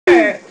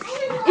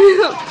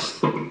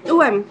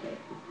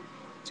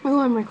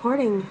I'm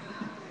recording.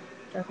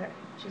 Okay,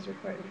 she's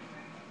recording.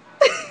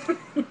 I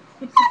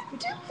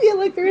do feel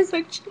like there's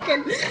like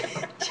chicken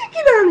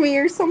on me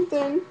or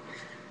something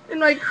in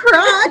my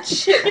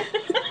crotch.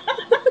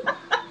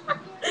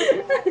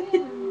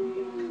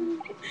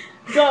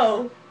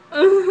 Go.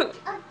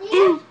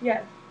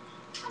 Yes.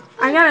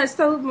 I got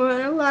so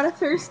a lot of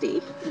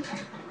thirsty.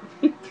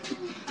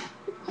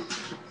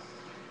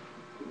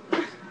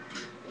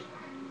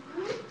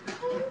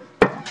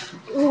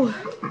 Ooh.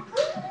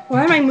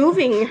 Why am I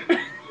moving?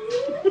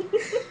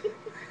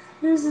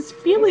 There's this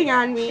feeling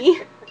on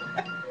me.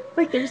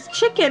 Like there's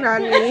chicken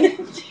on me.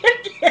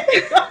 Chicken?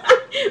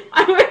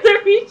 Why would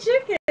there be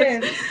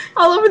chicken?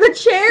 All over the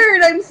chair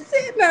and I'm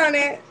sitting on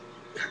it.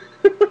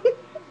 She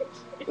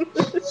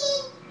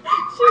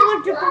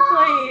looked at the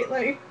plate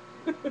like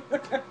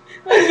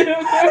there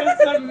was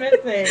some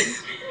missing.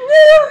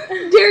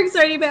 Derek's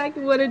already back.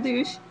 What a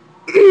douche.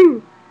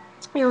 He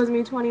owes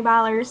me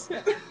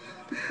 $20.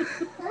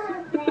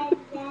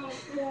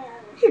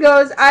 He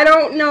goes, I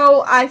don't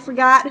know. I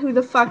forgot who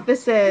the fuck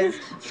this is.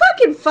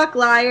 Fucking fuck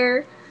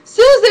liar.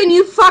 Susan,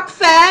 you fuck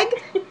fag.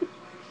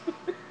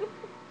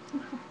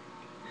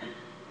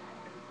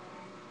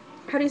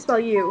 How do you spell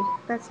you?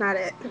 That's not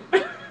it.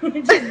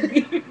 Just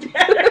beep.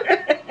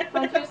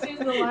 I'll just use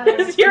the letter.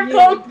 Does your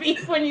phone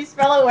beep when you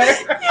spell a word?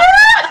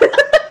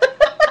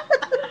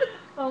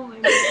 Oh my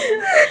god.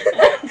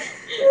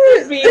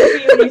 Just beep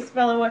when you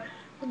spell a word.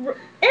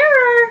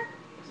 Error!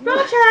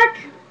 Spell check!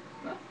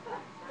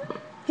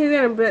 He's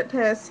gonna be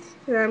pissed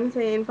because I'm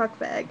saying fuck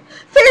fag.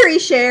 Fairy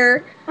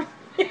share.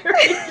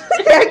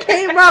 That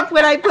came up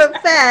when I put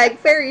fag.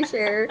 Fairy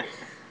share.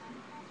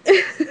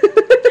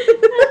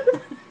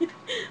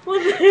 Well,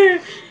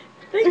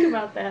 think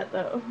about that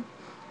though.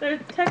 They're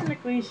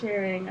technically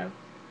sharing a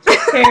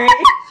fairy.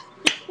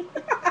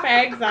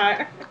 Fags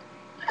are.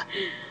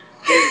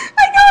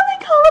 I know they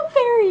call them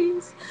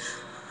fairies.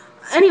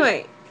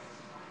 Anyway,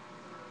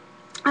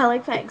 I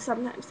like fags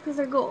sometimes because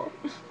they're cool.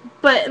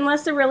 But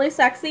unless they're really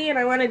sexy and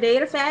I want to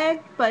date a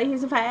fag, but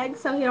he's a fag,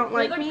 so he don't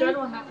like me. There's a good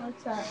one that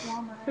works at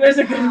Walmart. There's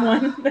a good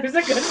one. There's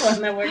a good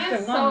one that works He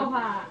is at so Walmart.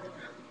 hot.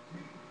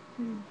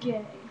 He's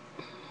gay.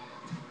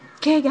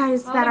 Gay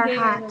guys All that the are gay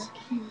hot. guys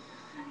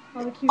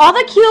are cute. All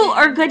the cute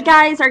or good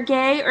guys are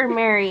gay or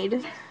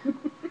married.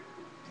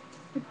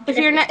 If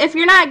you're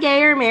not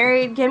gay or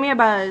married, give me a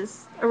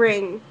buzz, a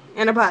ring,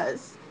 and a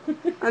buzz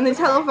on the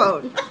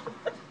telephone.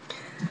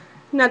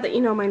 Not that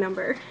you know my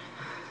number.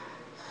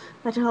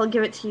 But I'll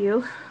give it to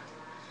you.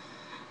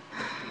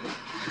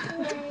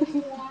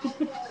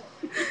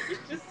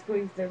 Just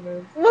squeeze their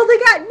boobs. Well, they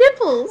got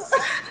nipples.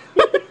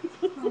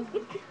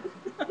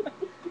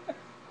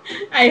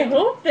 I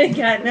hope they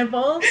got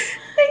nipples.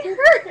 They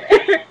hurt.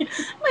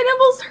 My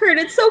nipples hurt.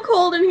 It's so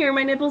cold in here.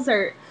 My nipples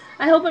hurt.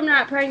 I hope I'm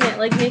not pregnant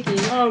like Nikki.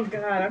 Oh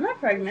God, I'm not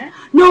pregnant.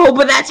 No,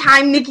 but that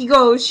time Nikki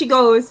goes, she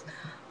goes,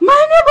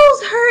 my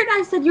nipples hurt.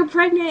 I said, you're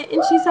pregnant.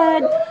 And she said,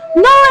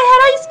 no, I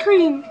had ice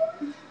cream.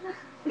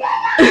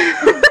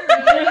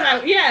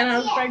 Yeah, and I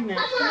was pregnant.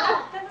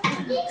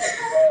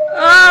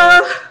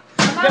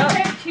 My mom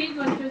made cheese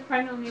when she was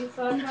pregnant with me,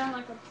 so I'm kind of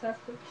like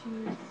obsessed with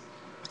cheese.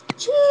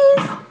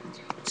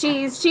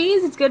 Cheese.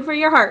 It's good for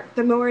your heart.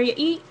 The more you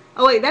eat.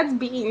 Oh wait, that's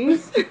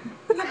beans. Oh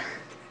my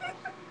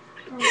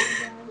god.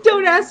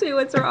 Don't ask me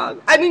what's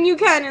wrong. I mean, you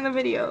can in the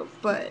video,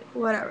 but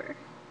whatever.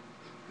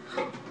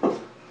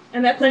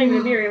 And that's not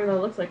even a beer, even though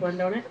it looks like one,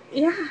 don't it?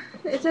 Yeah,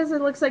 it says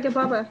it looks like a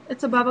Bubba.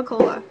 It's a Bubba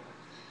Cola.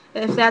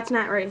 If that's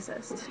not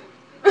racist.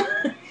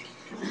 What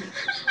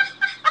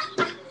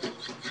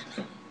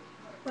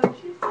did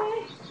she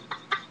say?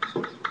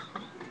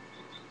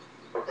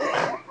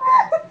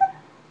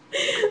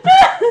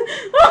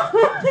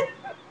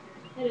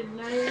 I did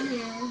not even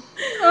hear.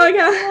 Oh my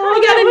god, I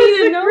gotta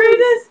need a nose.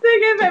 Greatest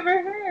thing I've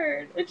ever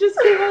heard. It just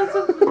came out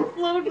something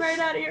flowed right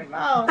out of your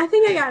mouth. I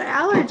think I got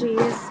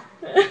allergies.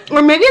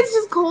 Or maybe it's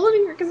just cold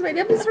in here because my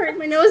nipples hurt.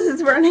 My nose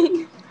is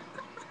running.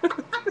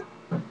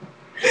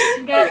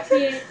 You got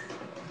TA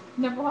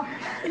nipple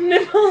hard.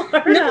 Nipple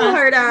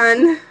hard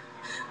on.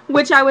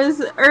 Which I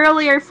was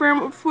earlier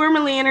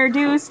formally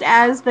introduced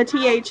as the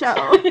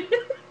THO.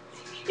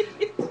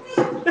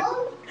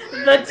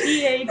 The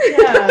THO.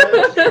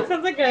 That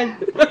sounds like a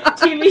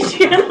TV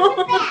channel.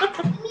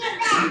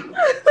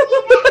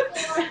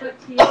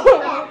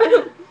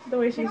 The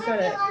way she said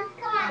it.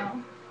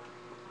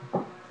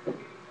 Oh.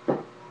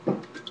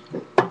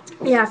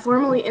 Yeah,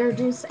 formally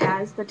introduced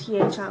as the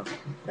THO.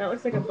 That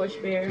looks like a bush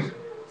bear.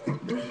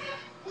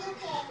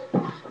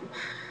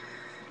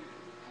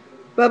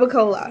 Bubba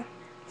Cola,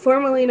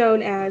 formerly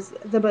known as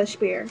the Bush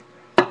Beer.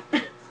 What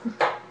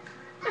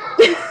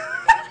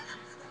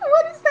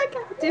does that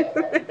got to do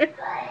with it?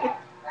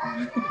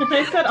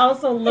 I said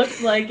also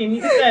looks like, and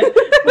you said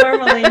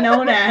formerly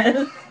known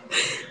as.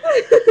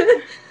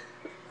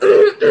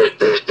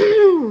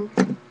 I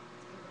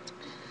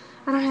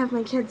don't have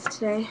my kids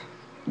today.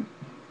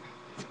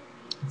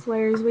 It's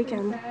Larry's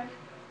weekend.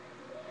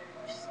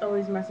 She's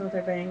always messing with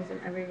her bangs in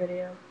every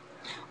video.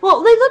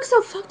 Well, they look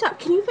so fucked up.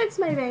 Can you fix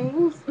my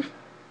bangs?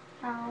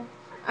 How?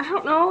 I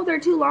don't know. They're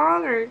too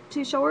long or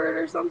too short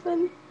or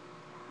something.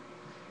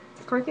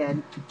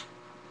 Crooked.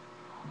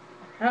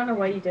 I don't know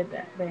why you did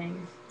that.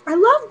 Bangs. I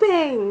love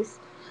bangs.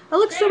 I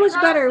look so much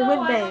better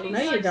with bangs.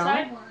 No, you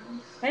don't.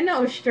 I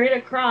know, straight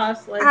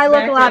across. Like I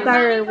look a lot in-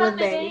 better with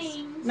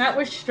bangs. Not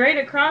with straight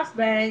across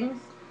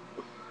bangs.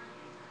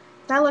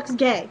 That looks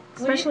gay,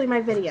 especially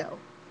my video.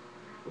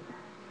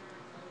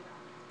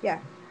 Yeah.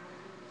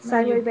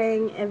 Sideways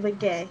bang and the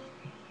gay.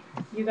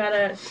 You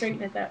gotta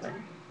straighten it that way.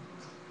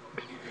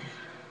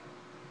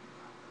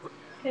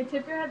 Okay,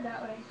 tip your head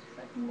that way.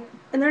 So I can do it.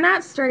 And they're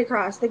not straight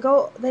across. They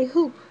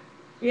hoop.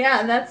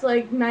 Yeah, that's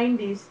like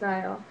 90s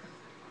style.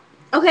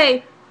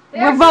 Okay,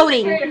 They're we're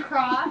voting. straight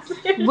across.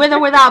 With or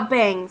without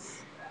bangs.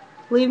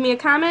 Leave me a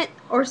comment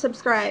or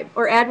subscribe.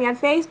 Or add me on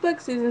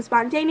Facebook, Susan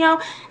Spontaneo.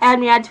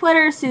 Add me on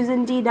Twitter,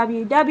 Susan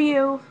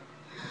DWW.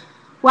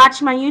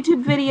 Watch my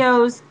YouTube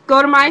videos.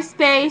 Go to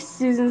MySpace,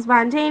 Susan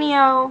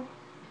Spontaneo.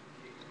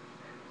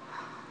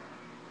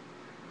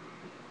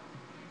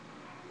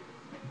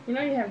 You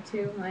know you have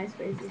two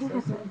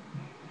MySpaces, so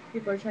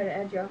people are trying to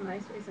add you on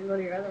MySpace and go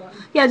to your other one.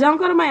 Yeah, don't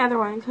go to my other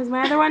one, because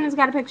my other one has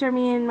got a picture of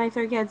me and my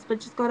 3 kids, but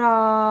just go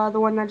to the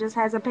one that just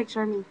has a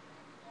picture of me.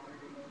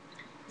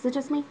 Is it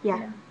just me?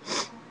 Yeah.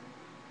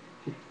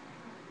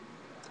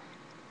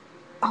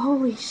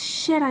 Holy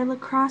shit, I look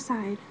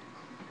cross-eyed.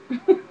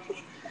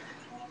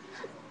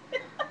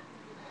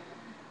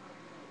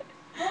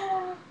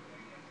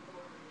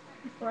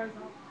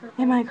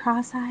 Am I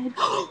cross-eyed?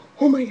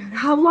 Oh my god,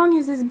 how long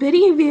is this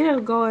video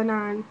going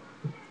on?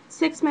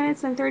 6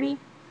 minutes and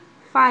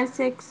 35,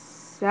 6,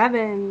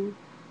 7,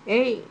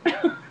 8, 9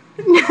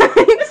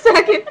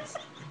 seconds.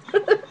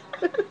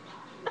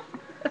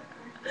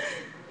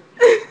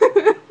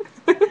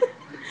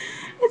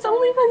 It's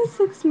only been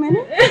 6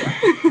 minutes.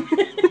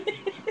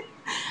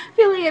 I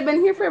feel like I've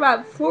been here for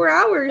about 4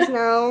 hours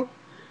now,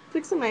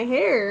 fixing my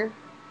hair.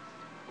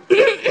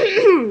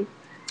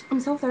 I'm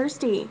so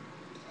thirsty.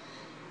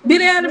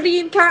 Been out of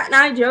being Cotton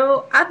Eye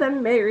Joe. I've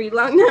been married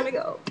long time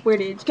ago. Where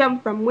did you come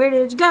from? Where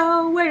did you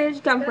go? Where did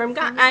you come from,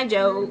 Cotton Eye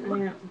Joe?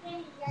 Yeah.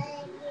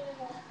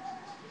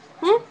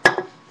 Hmm?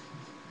 I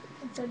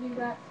said you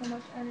got so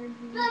much energy.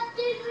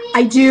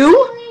 I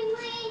do?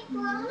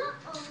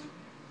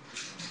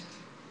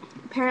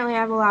 Apparently I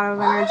have a lot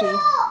of energy.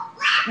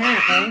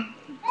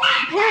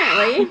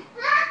 Apparently.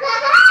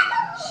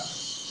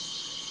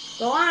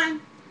 Go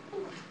on.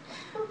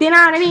 Been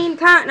out of being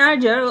Cotton Eye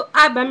Joe.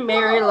 I've been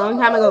married a long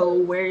time ago.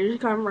 Where did you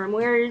come from?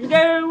 Where did you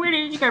go? Where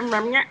did you come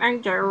from, Cotton Eye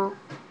Joe?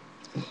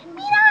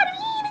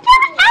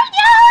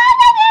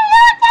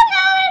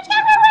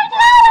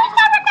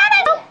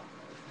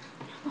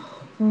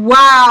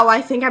 Wow,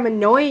 I think I'm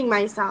annoying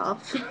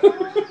myself.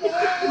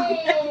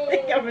 I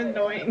think I'm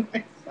annoying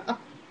myself.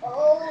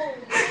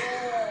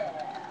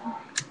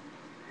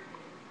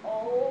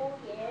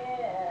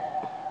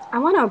 I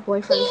want a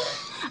boyfriend.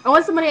 I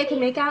want somebody I can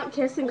make out,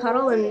 kiss, and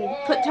cuddle, and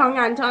put tongue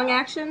on tongue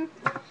action.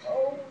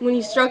 When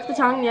you stroke the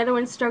tongue, the other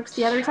one strokes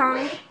the other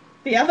tongue.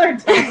 The other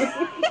tongue.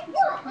 How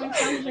many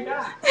tongues you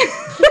got?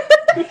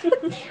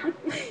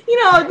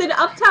 You know, the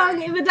up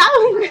tongue and the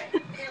down.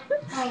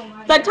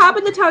 Oh The top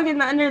of the tongue and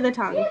the under the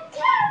tongue.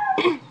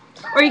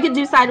 Or you could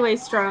do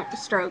sideways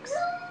strokes.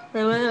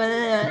 Oh my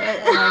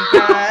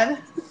god.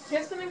 Do you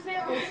have some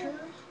examples?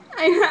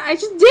 I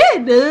just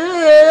did.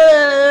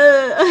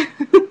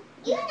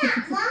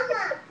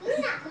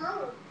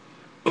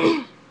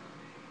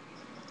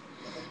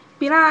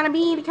 Been on a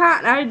beat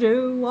Cotton Eye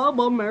Joe, all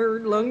bum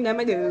married long time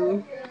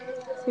ago.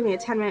 It's gonna be a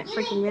 10-minute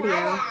freaking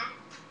video.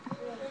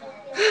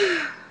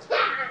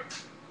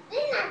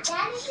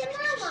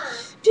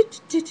 Do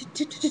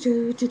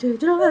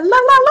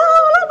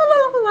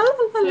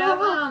you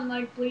have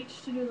like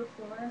bleach to do the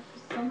floor?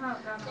 Somehow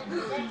it got on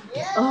me.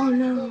 Oh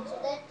no.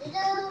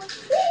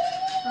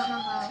 I don't know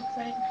how, because I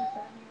didn't put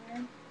that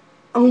anywhere.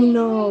 Oh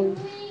no.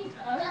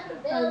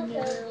 Oh no.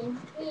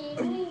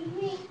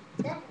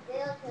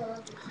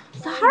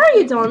 So how are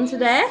you doing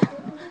today?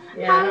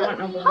 Yeah, I don't want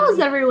no balloons. How's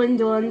everyone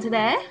doing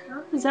today?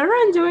 Is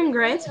everyone doing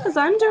great? Because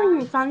I'm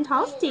doing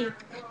fantastic.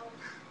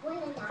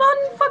 Fun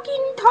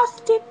fucking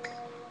tastic.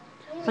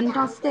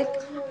 Fantastic.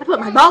 I put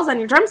my balls on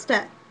your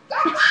drumstick.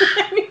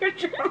 Your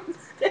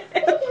drumstick.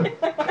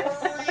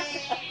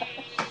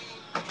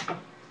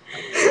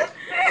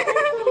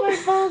 My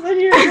balls on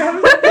your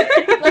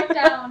drumstick. Look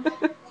down.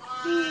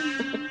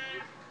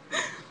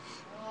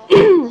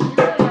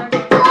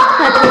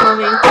 That's a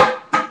movie.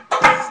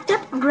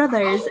 Step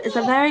Brothers is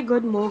a very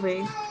good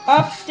movie.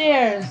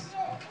 Upstairs.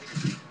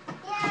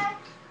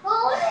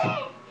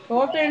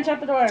 Go up there and shut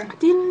the door.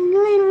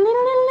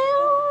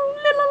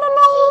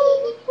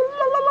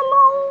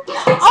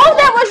 Oh,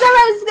 that was what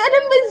I was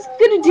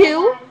gonna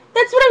do.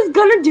 That's what I was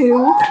gonna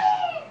do.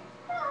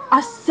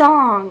 A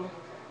song.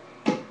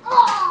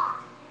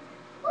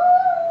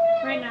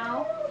 Right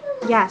now?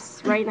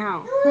 Yes, right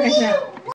now. Right now.